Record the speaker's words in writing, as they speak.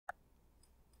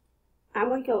I'm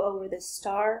going to go over the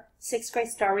STAAR, 6th grade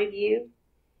STAAR review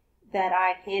that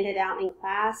I handed out in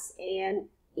class and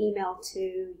emailed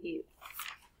to you.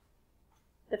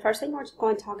 The first thing we're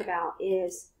going to talk about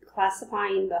is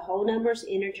classifying the whole numbers,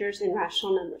 integers, and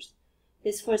rational numbers.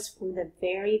 This was from the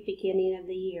very beginning of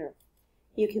the year.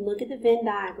 You can look at the Venn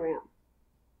diagram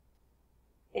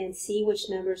and see which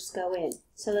numbers go in.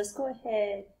 So let's go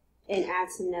ahead and add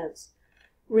some notes.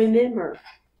 Remember,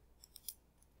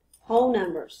 whole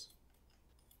numbers,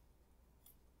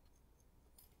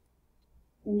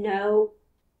 no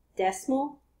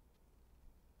decimal,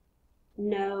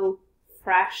 no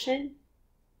fraction,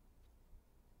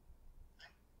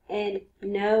 and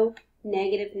no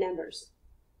negative numbers.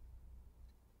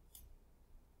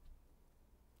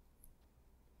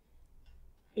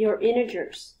 Your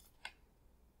integers,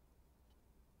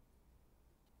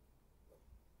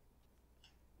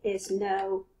 is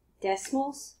no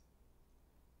decimals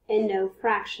and no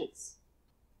fractions.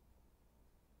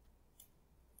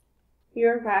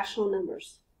 Your rational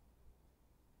numbers.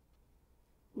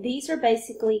 These are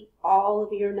basically all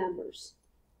of your numbers.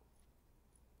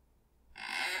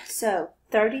 So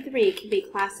 33 can be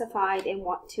classified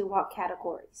into what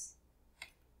categories?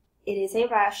 It is a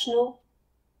rational,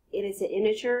 it is an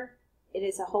integer, it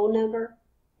is a whole number,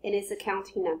 and it is a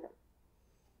counting number.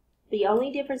 The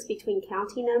only difference between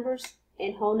counting numbers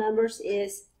and whole numbers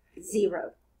is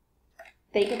 0.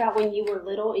 Think about when you were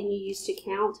little and you used to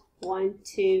count 1,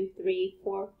 2, 3,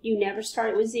 4. You never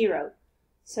started with 0.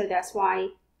 So that's why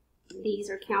these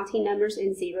are counting numbers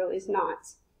and 0 is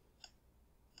not.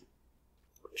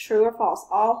 True or false?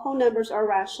 All whole numbers are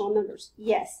rational numbers.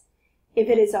 Yes. If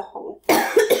it is a whole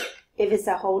if it's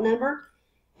a whole number,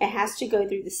 it has to go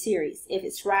through the series. If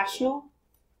it's rational,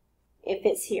 it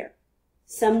fits here.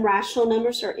 Some rational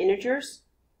numbers are integers.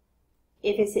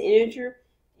 If it's an integer,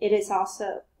 it is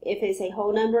also, if it's a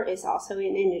whole number, it's also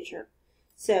an integer.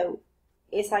 So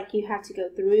it's like you have to go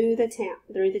through the town.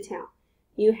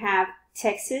 You have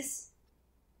Texas,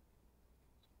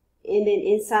 and then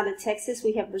inside of Texas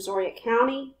we have Brazoria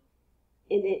County,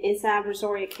 and then inside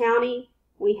Brazoria County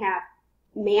we have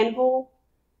Manville.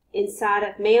 Inside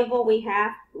of Manville we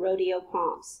have Rodeo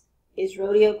Palms. Is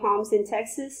Rodeo Palms in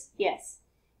Texas? Yes.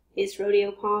 Is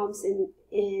Rodeo Palms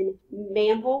in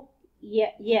Manville?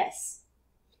 Yes.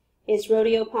 Is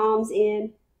Rodeo Palms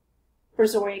in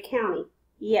Brazoria County?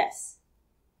 Yes.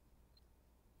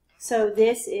 So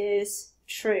this is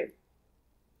true.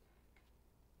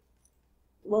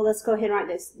 Well, let's go ahead and write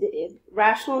this.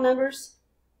 Rational numbers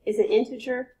is an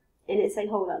integer and it's a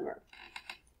whole number.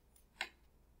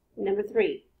 Number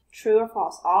 3, true or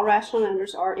false? All rational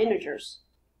numbers are integers.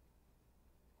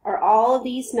 Are all of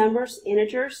these numbers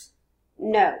integers?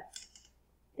 No.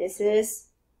 This is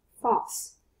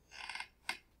false.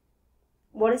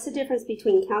 What is the difference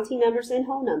between counting numbers and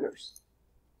whole numbers?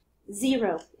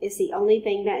 0 is the only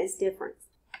thing that is different.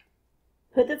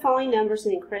 Put the following numbers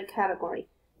in the correct category.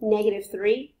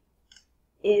 -3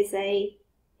 is a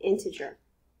integer.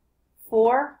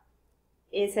 4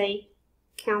 is a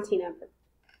counting number.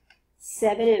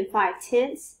 7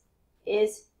 5/10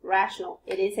 is rational.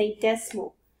 It is a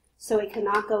decimal, so it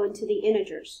cannot go into the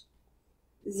integers.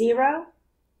 0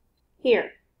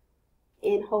 here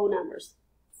in whole numbers.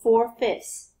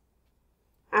 4/5.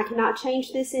 I cannot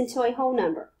change this into a whole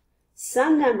number.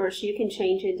 Some numbers you can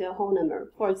change into a whole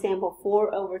number. For example,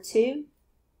 4/2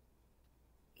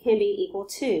 can be equal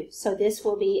to. So this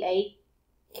will be a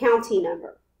counting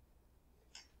number.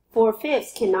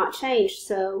 4/5 cannot change,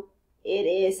 so it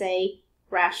is a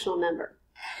rational number.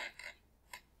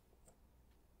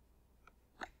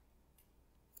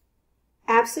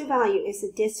 Absolute value is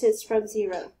the distance from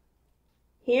 0.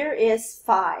 Here is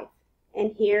 5,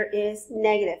 and here is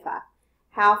 -5.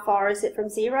 How far is it from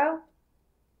 0?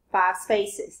 5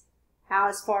 spaces. How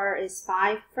as far is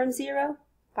 5 from 0?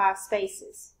 5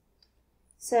 spaces.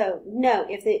 So, no,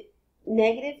 if the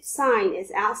negative sign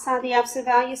is outside the absolute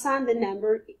value sign, the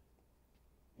number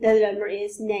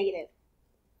is negative.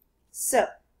 So,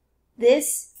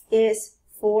 this is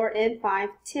 4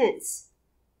 5/10.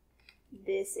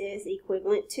 This is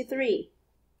equivalent to 3.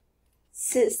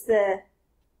 Since the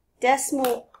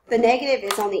negative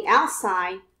is on the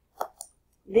outside,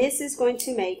 this is going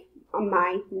to make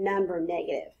my number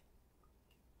negative.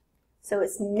 So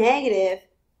it's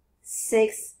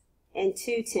 -6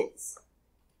 2/10.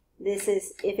 This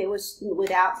is, if it was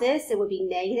without this, it would be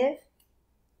negative.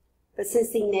 But since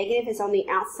the negative is on the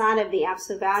outside of the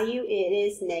absolute value, it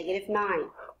is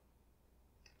 -9.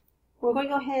 We're going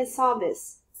to go ahead and solve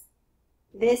this.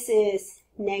 This is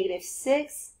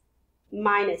 -6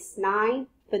 minus 9.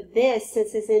 But this,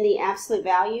 since it's in the absolute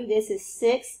value, this is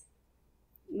 6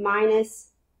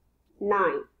 minus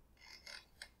 9.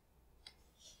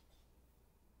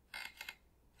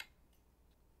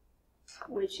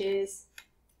 Which is,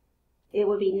 it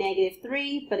would be negative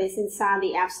 3, but it's inside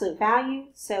the absolute value,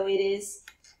 so it is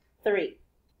 3.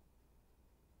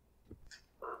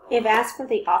 If asked for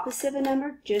the opposite of a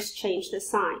number, just change the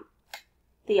sign.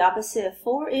 The opposite of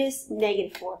 4 is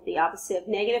negative 4. The opposite of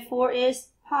negative 4 is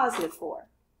positive 4.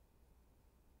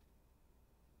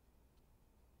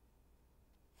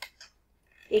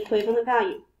 Equivalent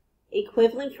value.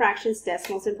 Equivalent fractions,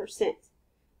 decimals, and percent.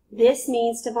 This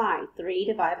means divide. 3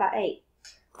 divided by 8.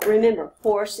 Remember,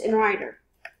 horse and rider.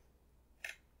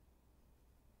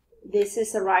 This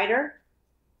is the rider.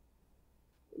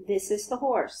 This is the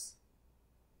horse.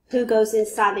 Who goes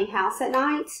inside the house at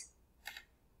night?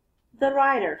 The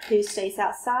rider. Who stays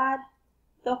outside?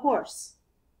 The horse.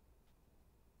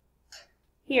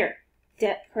 Here,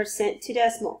 percent to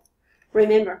decimal.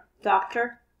 Remember,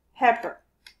 Dr. Pepper.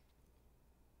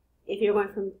 If you're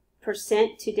going from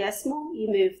percent to decimal,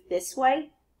 you move this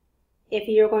way. If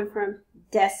you're going from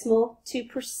decimal to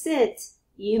percent,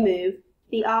 you move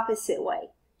the opposite way.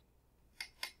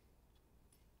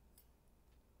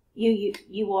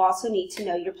 You will also need to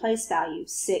know your place value,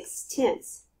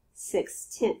 6/10.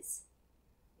 6/10.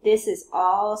 This is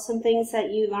all some things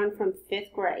that you learned from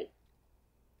 5th grade.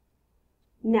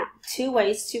 Now, 2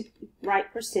 ways to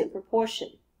write percent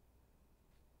proportion.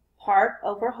 Part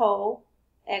over whole,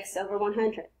 x over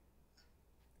 100.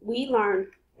 We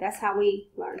learn, that's how we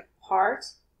learn. Part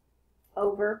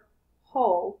over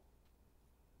whole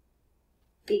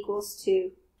equals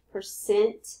to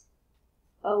percent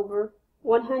over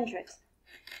 100.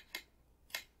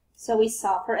 So we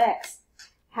solve for x.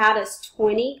 How does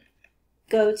 20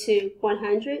 go to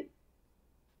 100?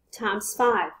 Times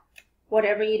 5.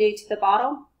 Whatever you do to the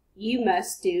bottom, you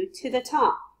must do to the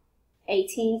top.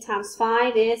 18 times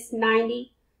 5 is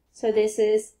 90, so this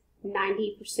is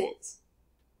 90%.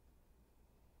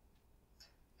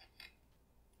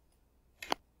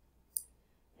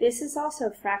 This is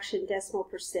also fraction decimal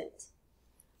percent.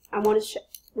 I want to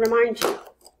remind you,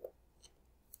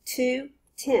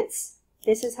 2/10.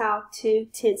 This is how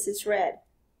 2/10 is read.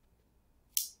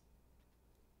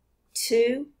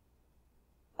 2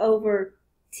 over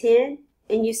 10,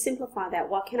 and you simplify that.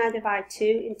 What can I divide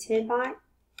 2 and 10 by?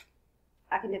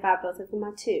 I can divide both of them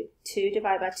by 2. 2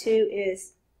 divided by 2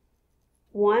 is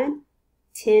 1.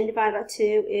 10 divided by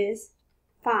 2 is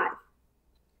 5.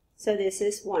 So this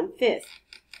is 1/5.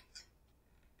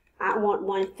 I want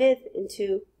 1/5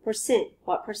 into percent.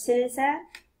 What percent is that?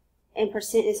 And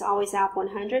percent is always out of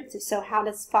 100. So how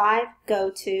does 5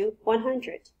 go to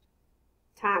 100?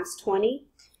 Times 20.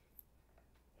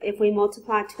 If we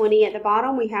multiply 20 at the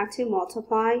bottom, we have to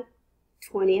multiply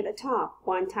 20 at the top.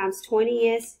 1 times 20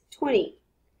 is 20.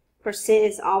 Percent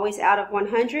is always out of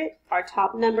 100. Our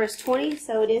top number is 20,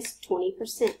 so it is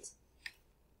 20%.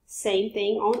 Same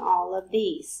thing on all of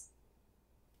these.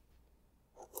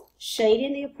 Shade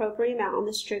in the appropriate amount on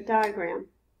the strict diagram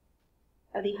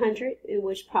of the 100 in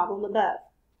which problem above.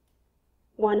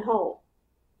 1 whole.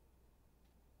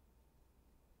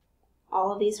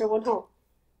 All of these are 1 whole.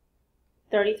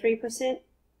 33%,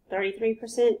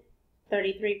 33%,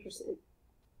 33%.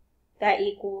 That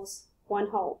equals 1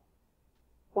 whole.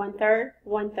 1/3,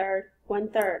 1/3,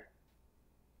 1/3.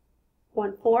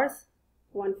 1/4,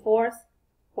 1/4,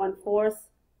 1/4,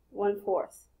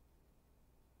 1/4.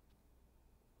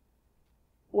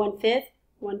 1/5,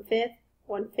 1/5,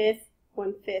 1/5,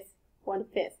 1/5,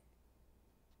 1/5.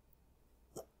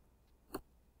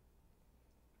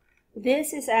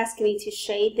 This is asking me to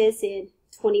shade this in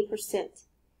 20%.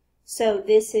 So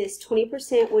this is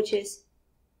 20%, which is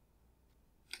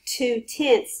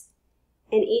 2/10,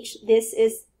 and this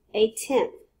is a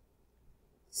 10th.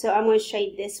 So I'm going to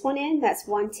shade this one in, that's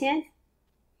 1/10,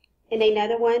 and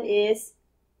another one is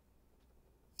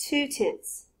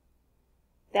 2/10.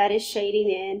 That is shading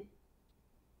in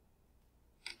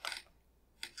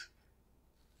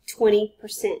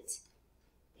 20%.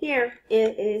 Here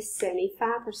it is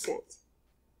 75%.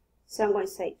 So I'm going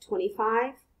to say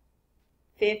 25,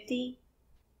 50,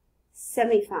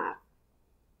 75.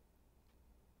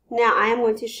 Now I am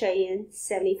going to shade in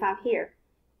 75 here.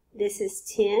 This is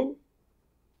 10,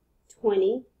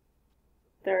 20,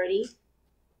 30,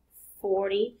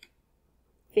 40,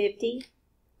 50,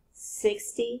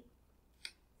 60,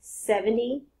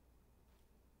 70,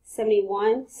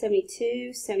 71,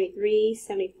 72, 73,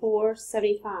 74,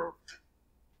 75.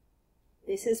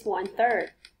 This is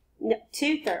 1/3. No,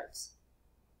 2/3.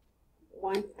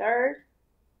 1/3,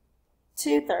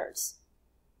 2/3.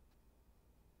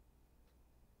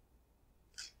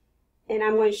 And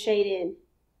I'm going to shade in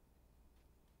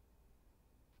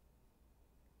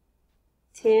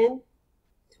 10,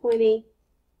 20,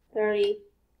 30,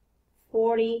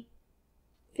 40,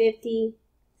 50,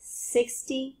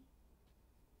 60,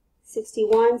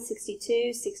 61,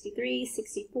 62, 63,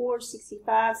 64,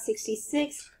 65,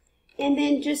 66, and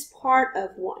then just part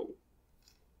of 1.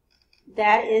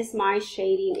 That is my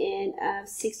shading in of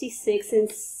 66 and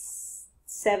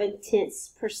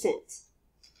 7/10%.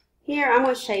 Here I'm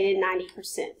going to shade in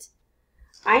 90%.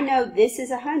 I know this is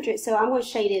 100, so I'm going to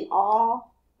shade in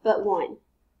all but 1.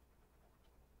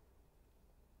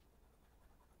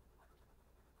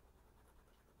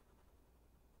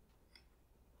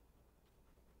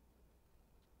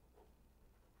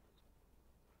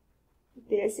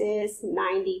 This is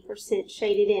 90%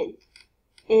 shaded in.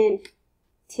 And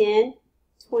 10,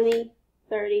 20,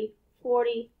 30,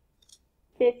 40,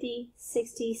 50,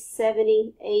 60,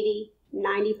 70, 80,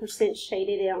 90%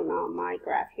 shaded in on my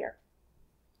graph here.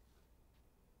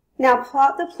 Now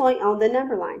plot the point on the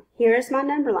number line. Here is my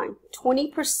number line.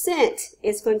 20%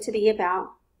 is going to be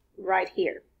about right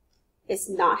here. It's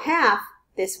not half.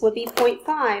 This would be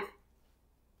 0.5.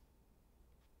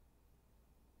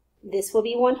 This will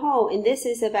be 1 whole, and this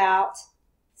is about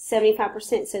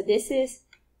 75%. So this is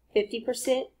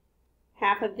 50%.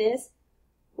 Half of this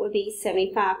would be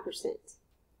 75%.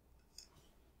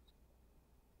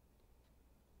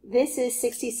 This is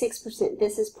 66%.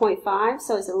 This is 0.5,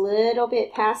 so it's a little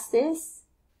bit past this.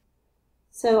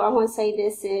 So I want to say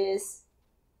this is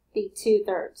the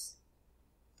 2/3,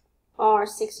 or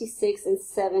 66 and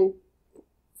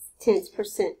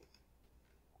 7/10%.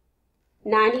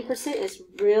 90% is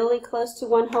really close to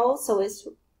 1 whole, so it's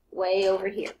way over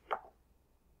here.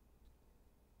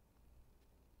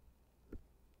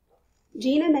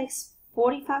 Gina makes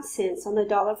 45 cents on the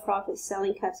dollar profit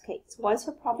selling cupcakes. What is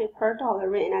her profit per dollar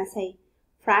written as a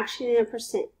fraction and a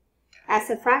percent?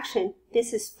 As a fraction,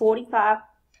 this is 45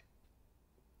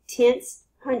 tenths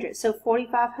hundredths, so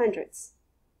 45 hundredths.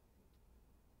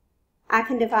 I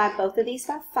can divide both of these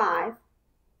by 5.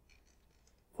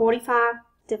 45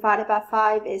 divided by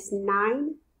 5 is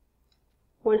 9.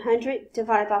 100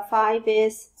 divided by 5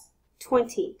 is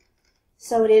 20.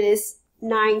 So it is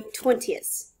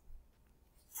 9/20ths.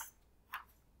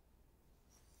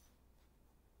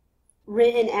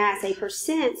 Written as a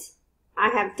percent, I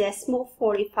have decimal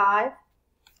 45.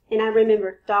 And I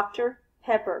remember Dr.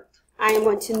 Pepper. I am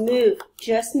going to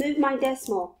just move my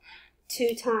decimal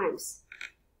 2 times.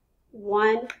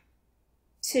 1,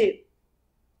 2.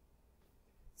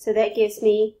 So that gives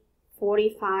me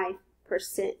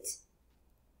 45%.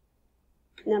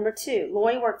 Number 2,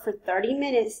 Lori worked for 30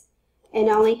 minutes and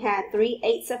only had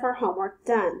 3/8 of her homework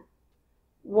done.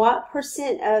 What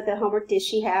percent of the homework did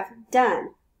she have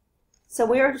done? So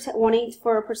we are wanting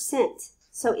for a percent.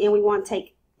 So and we want to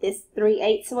take this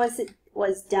 3/8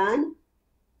 was done.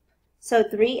 So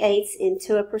 3/8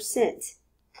 into a percent.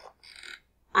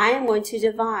 I am going to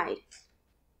divide.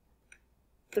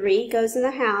 3 goes in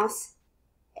the house.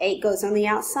 8 goes on the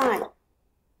outside. I'm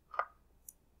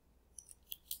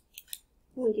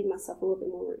going to give myself a little bit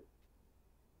more room.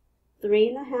 3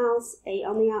 in the house, 8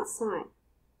 on the outside.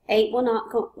 8 will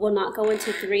not go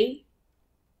into 3.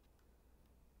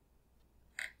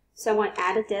 So I'm going to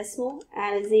add a decimal,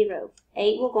 add a 0.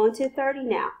 8 will go into 30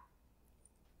 now.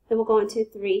 It will go into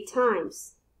 3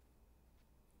 times.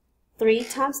 3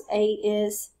 times 8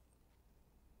 is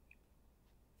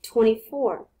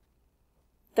 24.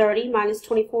 30 minus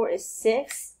 24 is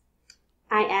 6.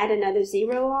 I add another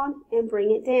 0 on and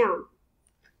bring it down.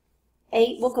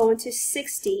 8 will go into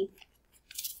 60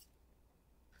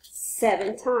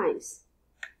 7 times.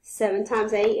 7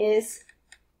 times 8 is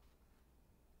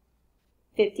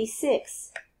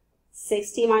 56.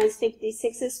 60 minus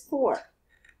 56 is 4.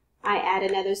 I add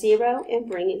another 0 and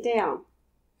bring it down.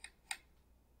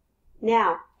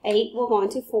 Now, 8 will go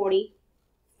into 40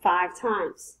 5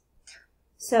 times.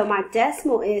 So my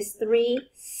decimal is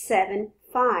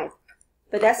 375.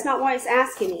 But that's not what it's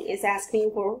asking me. It's asking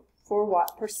me for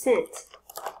what percent.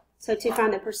 So to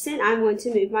find the percent, I'm going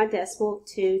to move my decimal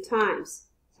 2 times.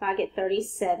 So I get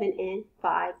 37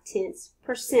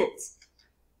 5/10%.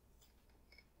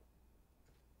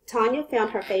 Tanya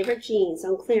found her favorite jeans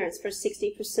on clearance for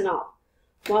 60% off.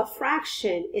 What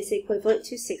fraction is equivalent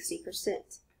to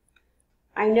 60%?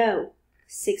 I know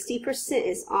 60%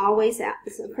 is always out.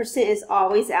 Percent is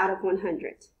always out of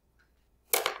 100.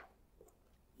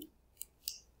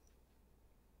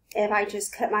 If I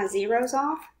just cut my zeros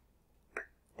off,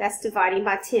 that's dividing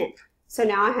by 10. So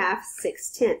now I have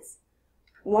 6/10.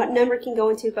 What number can go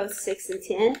into both 6 and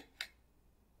 10?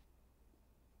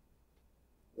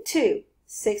 2.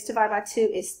 6 divided by 2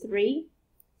 is 3.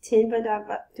 10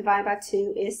 divided by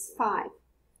 2 is 5.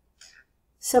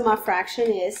 So my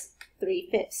fraction is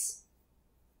 3/5.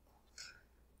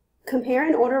 Compare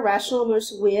and order rational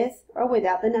numbers with or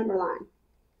without the number line.